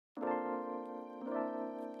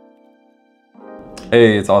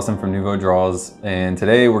Hey, it's Austin from Nouveau Draws, and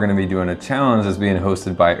today we're going to be doing a challenge that's being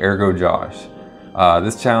hosted by ERGOJOSH.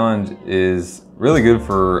 This challenge is really good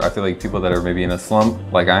for, I feel like, people that are maybe in a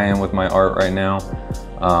slump like I am with my art right now.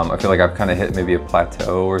 I feel like I've kind of hit maybe a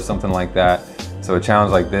plateau or something like that. So a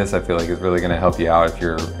challenge like this, I feel like, is really going to help you out if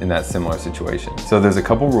you're in that similar situation. So there's a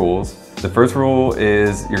couple rules. The first rule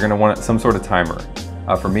is you're going to want some sort of timer.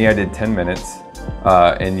 For me, I did 10 minutes.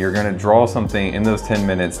 And you're gonna draw something in those 10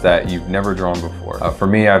 minutes that you've never drawn before. For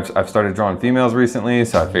me, I've started drawing females recently,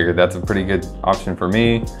 so I figured that's a pretty good option for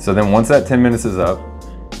me. So then once that 10 minutes is up,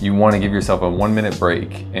 you wanna give yourself a 1-minute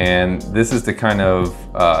break. And this is to kind of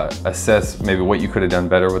assess maybe what you could have done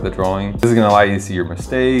better with the drawing. This is gonna allow you to see your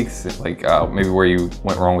mistakes, like maybe where you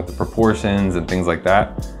went wrong with the proportions and things like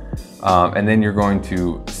that. And then you're going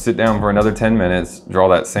to sit down for another 10 minutes, draw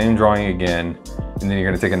that same drawing again, and then you're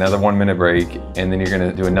gonna take another 1-minute break, and then you're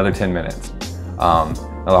gonna do another 10 minutes. Now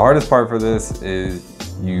the hardest part for this is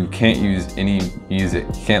you can't use any music.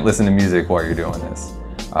 You can't listen to music while you're doing this.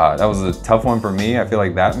 That was a tough one for me. I feel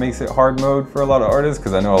like that makes it hard mode for a lot of artists,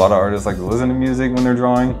 because I know a lot of artists like to listen to music when they're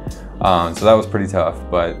drawing. So that was pretty tough,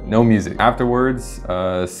 but no music. Afterwards,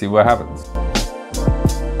 see what happens.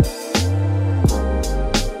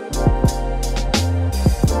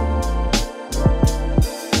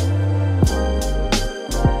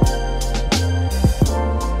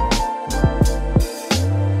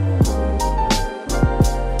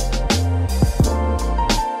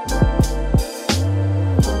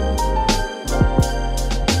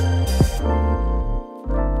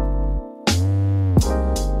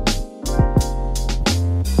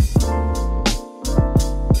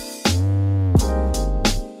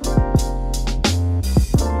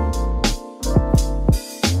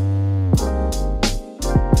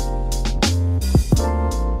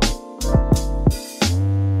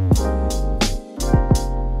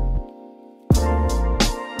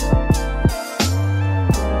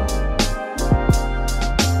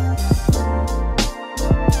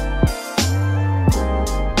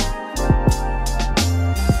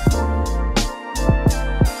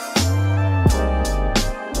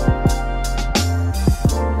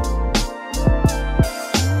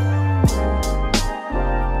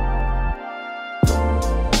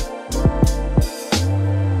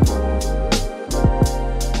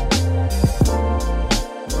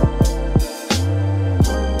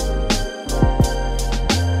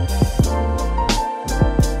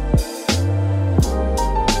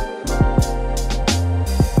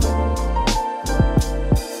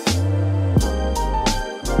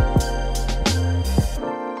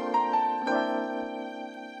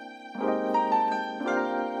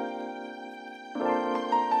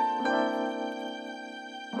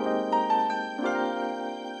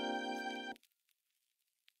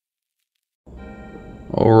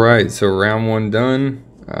 All right, so round one done.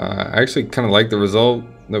 I actually kind of like the result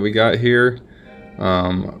that we got here.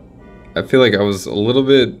 I feel like I was a little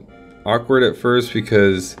bit awkward at first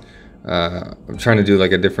because I'm trying to do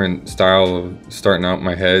like a different style of starting out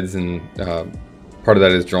my heads, and part of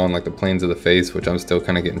that is drawing like the planes of the face, which I'm still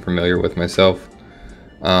kind of getting familiar with myself.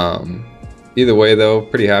 Either way though,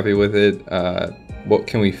 pretty happy with it. What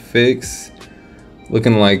can we fix?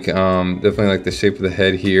 Looking like definitely like the shape of the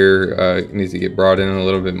head here needs to get brought in a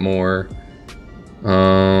little bit more.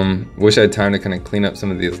 Wish I had time to kind of clean up some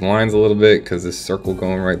of these lines a little bit, because this circle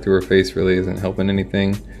going right through her face really isn't helping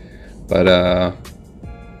anything. But other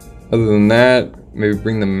than that, maybe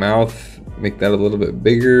bring the mouth, make that a little bit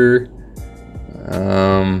bigger.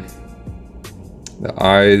 The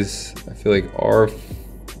eyes, I feel like, are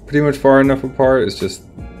pretty much far enough apart. It's just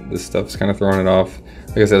this stuff's kind of throwing it off.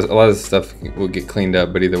 Like I said, a lot of stuff will get cleaned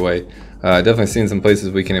up, but either way, definitely seeing some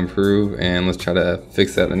places we can improve, and let's try to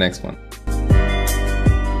fix that in the next one.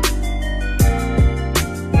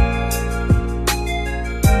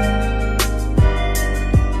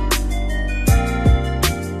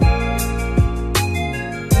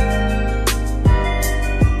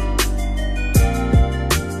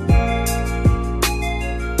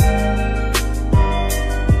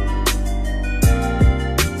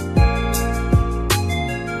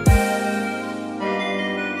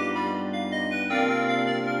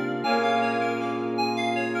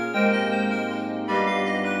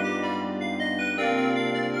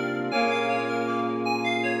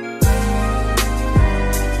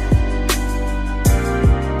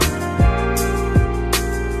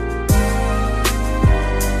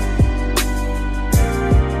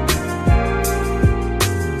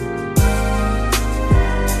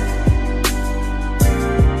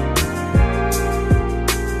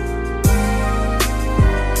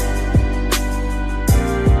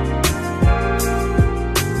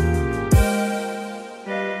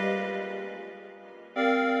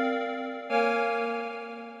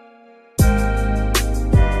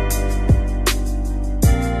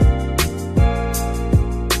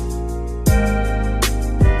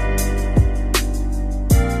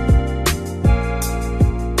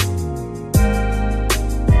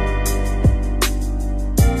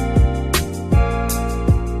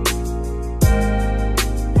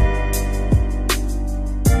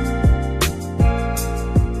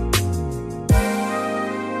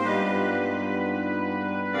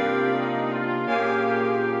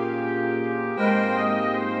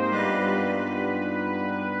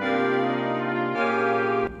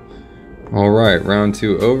 All right, round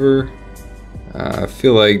 2 over. I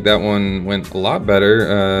feel like that one went a lot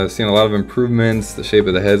better. Seeing a lot of improvements. The shape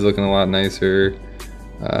of the head's looking a lot nicer.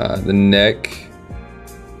 The neck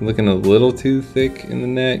looking a little too thick in the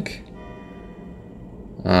neck.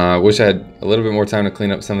 I wish I had a little bit more time to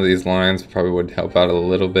clean up some of these lines. Probably would help out a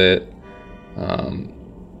little bit. Other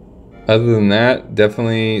than that,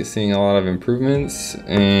 definitely seeing a lot of improvements,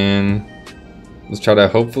 and let's try to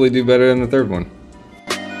hopefully do better in the third one.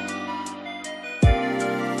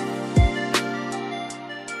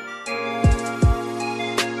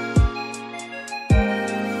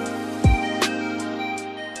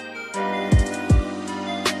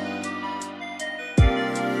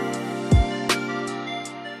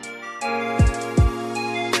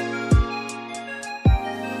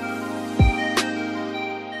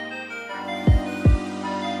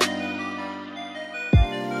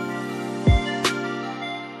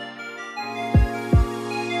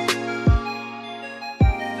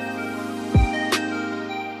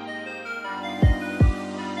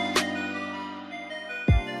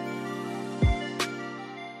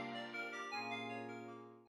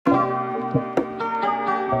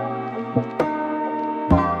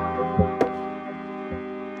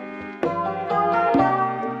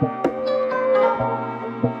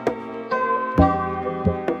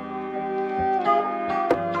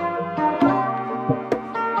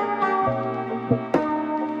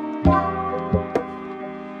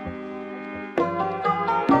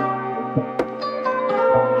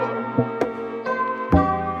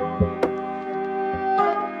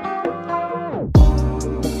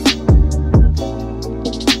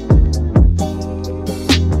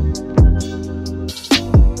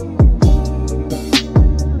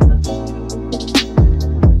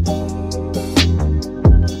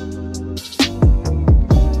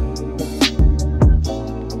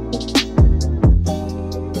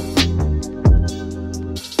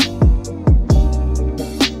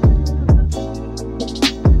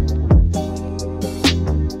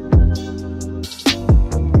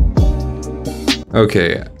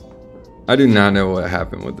 Okay, I do not know what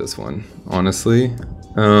happened with this one, honestly.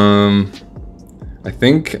 I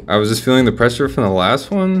think I was just feeling the pressure from the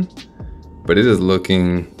last one, but it is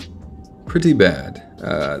looking pretty bad.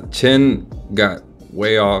 Chin got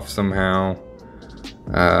way off somehow.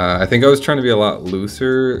 I think I was trying to be a lot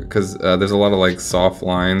looser because there's a lot of like soft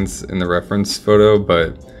lines in the reference photo,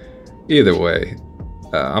 but either way,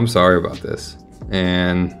 I'm sorry about this.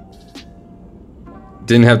 And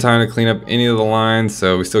didn't have time to clean up any of the lines,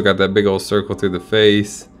 so we still got that big old circle through the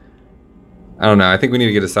face. I don't know, I think we need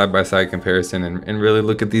to get a side-by-side comparison and really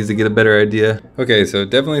look at these to get a better idea. Okay, so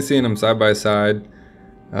definitely seeing them side-by-side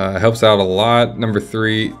helps out a lot. Number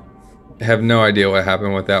 3, have no idea what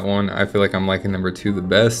happened with that one. I feel like I'm liking number 2 the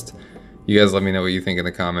best. You guys let me know what you think in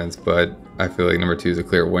the comments, but I feel like number 2 is a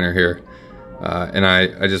clear winner here. And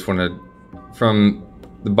I just want to, from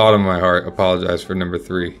the bottom of my heart, apologize for number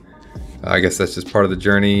 3. I guess that's just part of the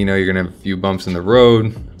journey. You know, you're gonna have a few bumps in the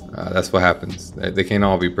road. That's what happens. They can't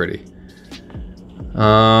all be pretty.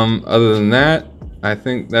 Other than that, I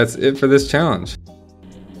think that's it for this challenge.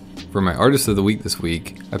 For my artist of the week this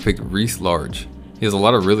week, I picked REECELARGE. He has a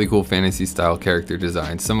lot of really cool fantasy style character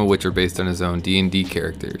designs, some of which are based on his own D&D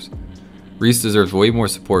characters. Reese deserves way more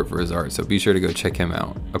support for his art, so be sure to go check him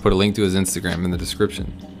out. I put a link to his Instagram in the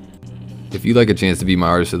description. If you'd like a chance to be my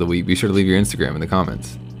artist of the week, be sure to leave your Instagram in the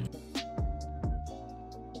comments.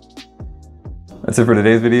 That's it for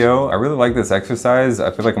today's video. I really like this exercise. I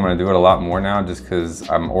feel like I'm gonna do it a lot more now just because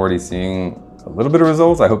I'm already seeing a little bit of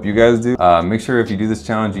results. I hope you guys do. Make sure if you do this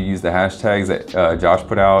challenge, you use the hashtags that Josh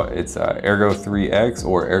put out. It's Ergo3X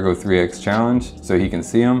or Ergo3X challenge so he can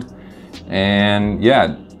see them. And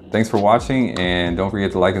yeah, thanks for watching, and don't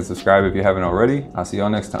forget to like and subscribe if you haven't already. I'll see y'all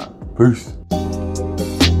next time. Peace.